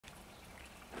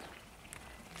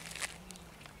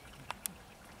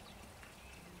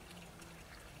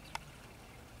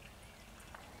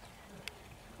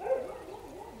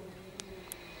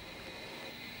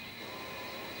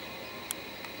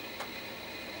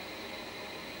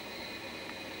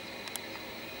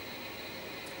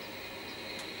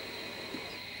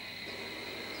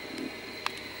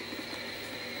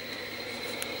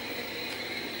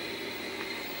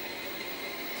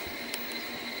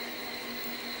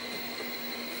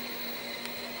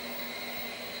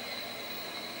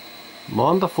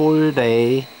wonderful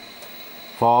day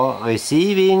for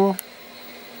receiving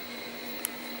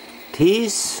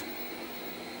this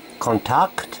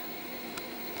contact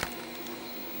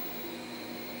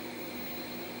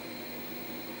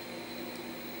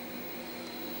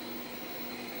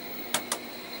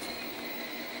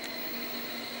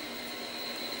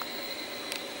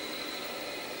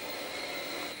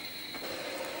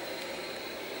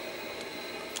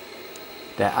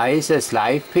the ISS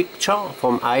live picture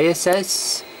from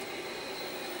ISS,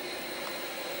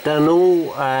 the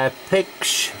new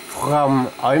picture from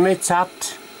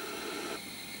IZ3YRA,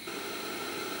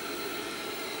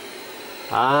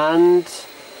 and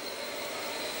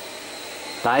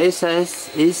the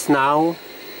ISS is now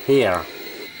here.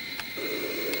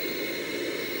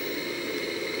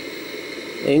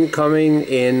 Incoming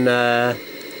in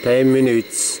 10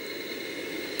 minutes.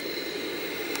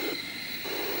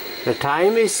 The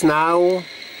time is now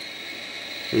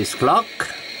this clock.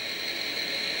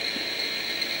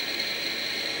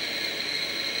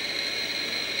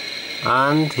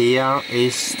 And here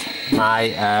is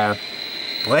my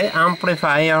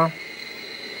preamplifier.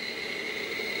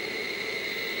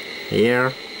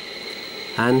 Here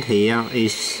and here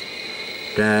is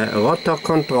the rotor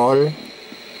control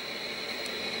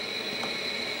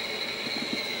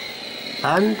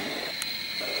and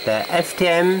the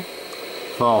FTM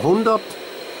 400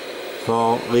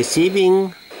 for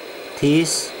receiving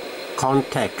this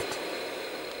contact.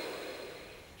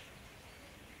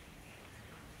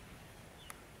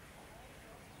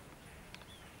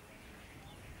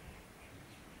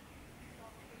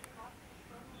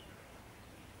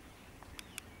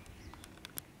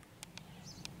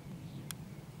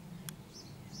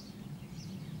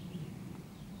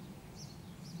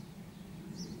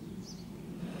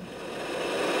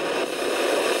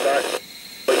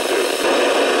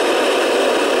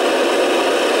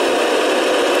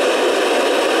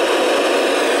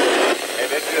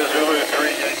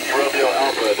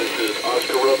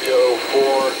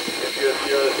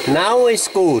 Now is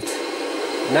good.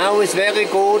 Now is very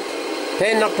good.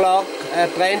 10 o'clock,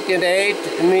 28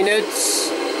 minutes.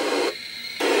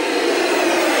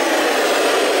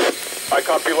 I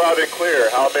copy loud and clear.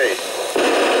 How me?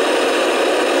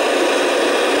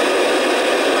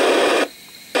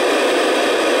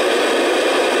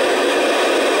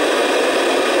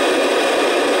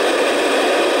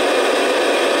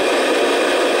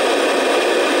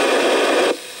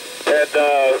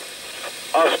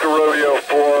 Oscar Romeo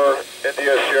 4,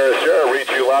 India Sierra Sierra, read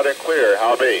you loud and clear.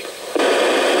 How be?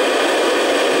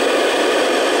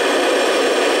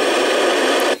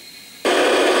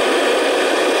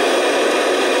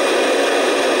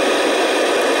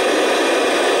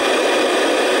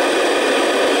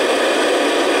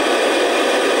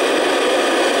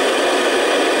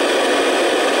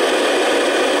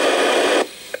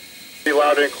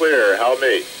 Loud and clear. How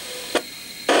me?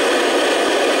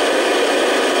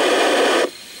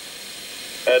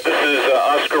 And this is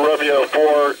Oscar Romeo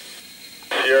 4,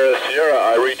 Sierra Sierra.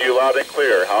 I read you loud and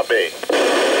clear. How be?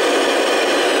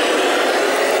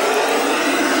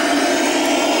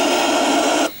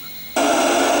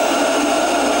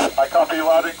 I copy you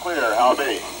loud and clear. How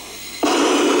be?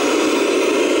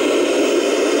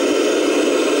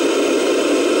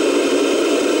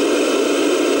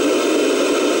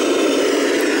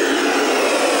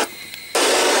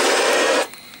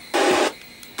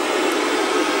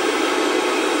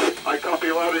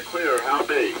 Loud and clear, how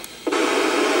be?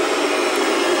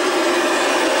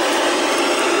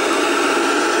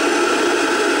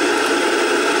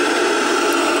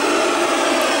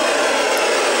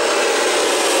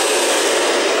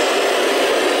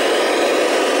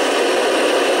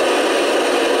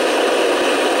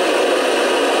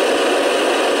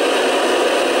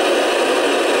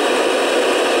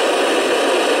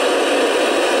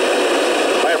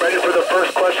 I am ready for the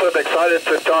first question. I'm excited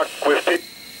to talk with people.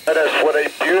 Venice, what a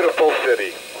beautiful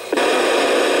city.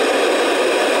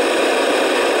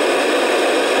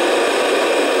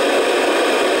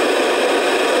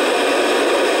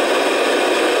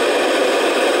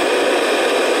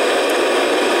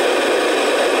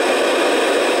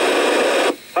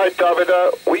 Hi, Davida.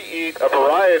 We eat a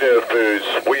variety of foods.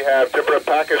 We have different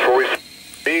packets where we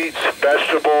meats,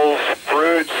 vegetables,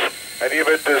 fruits, and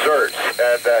even desserts.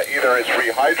 And either it's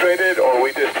rehydrated or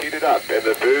we just heat it up. And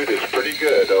the food is pretty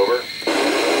good. Over.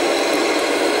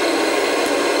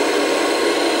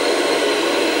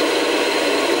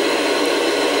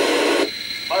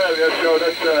 All right, so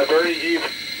that's very easy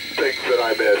things that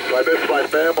I miss. I miss my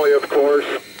family, of course.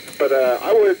 But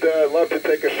I would love to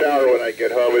take a shower when I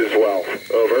get home as well.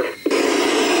 Over.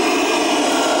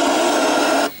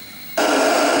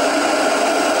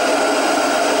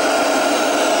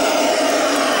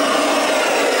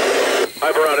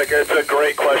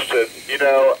 great question. You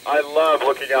know, I love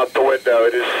looking out the window.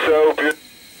 It is so beautiful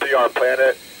to see our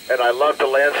planet, and I love the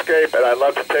landscape, and I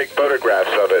love to take photographs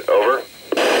of it. Over.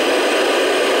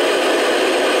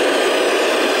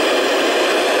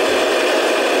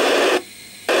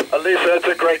 Lisa, that's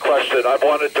a great question. I've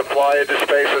wanted to fly into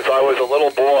space since I was a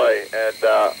little boy, and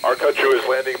our country was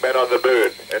landing men on the moon,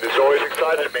 and it's always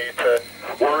excited me to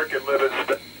work and live in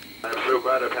space. I'm so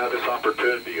glad I've had this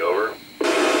opportunity. Over.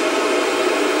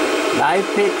 Live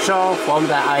picture from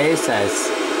the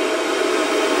ISS.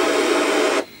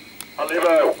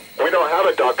 Aliva, we don't have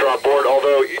a doctor on board,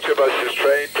 although each of us is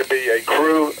trained to be a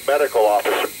crew medical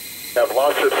officer. We have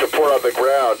lots of support on the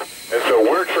ground, and so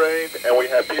we're trained, and we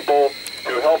have people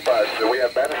to help us. So we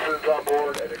have medicines on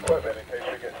board and equipment in case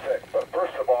we get sick. But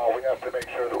first of all, we have to make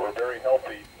sure that we're very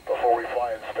healthy before we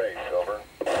fly in space. Over.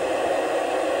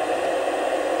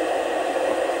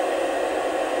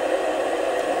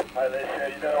 Hi, Alicia.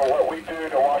 You know, what we do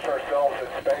to wash ourselves in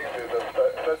space is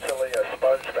essentially a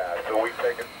sponge bath. So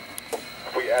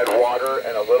we add water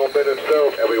and a little bit of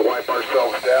soap, and we wipe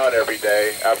ourselves down every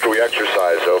day after we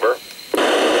exercise. Over.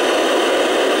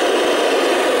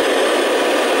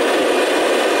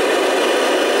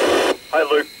 Hi,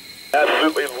 Luke.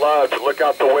 Absolutely love to look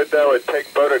out the window and take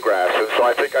photographs, and so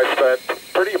I think I spent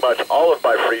pretty much all of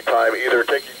my free time either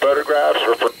taking photographs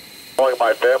or following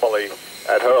my family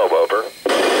at home. Over.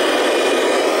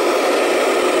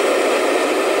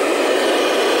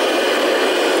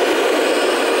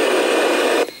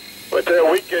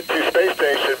 We get to space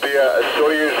station via a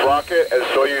Soyuz rocket and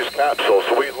Soyuz capsule.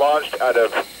 So we launched out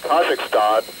of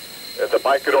Kazakhstan at the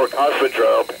Baikonur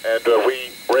Cosmodrome, and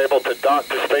we were able to dock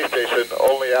to space station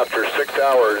only after 6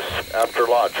 hours after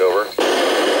launch. Over.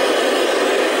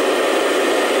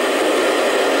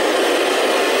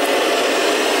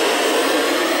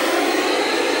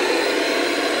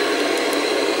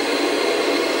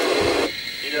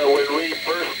 You know, when we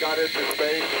first got into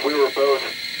space, we were both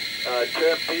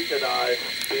Tim Peake and I,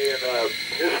 being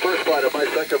his first flight and my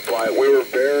second flight, we were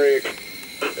very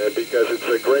excited because it's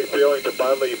a great feeling to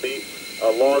finally meet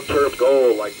a long-term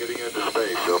goal like getting into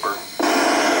space. Over.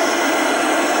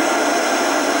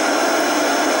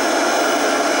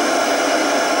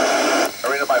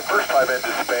 Arena, my first time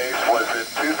into space was in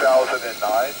 2009,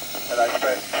 and I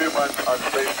spent 2 months on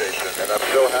space station, and I'm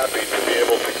so happy to be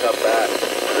able to come back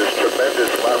to this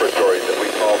tremendous laboratory that we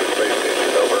call the space station.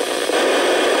 Over.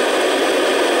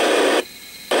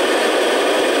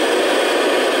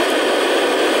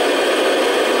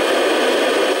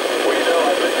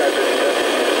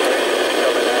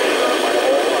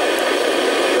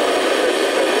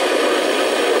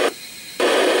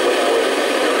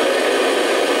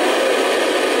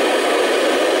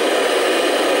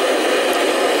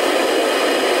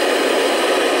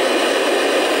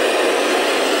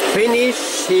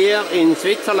 Finish here in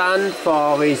Switzerland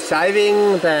for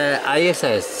receiving the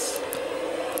ISS.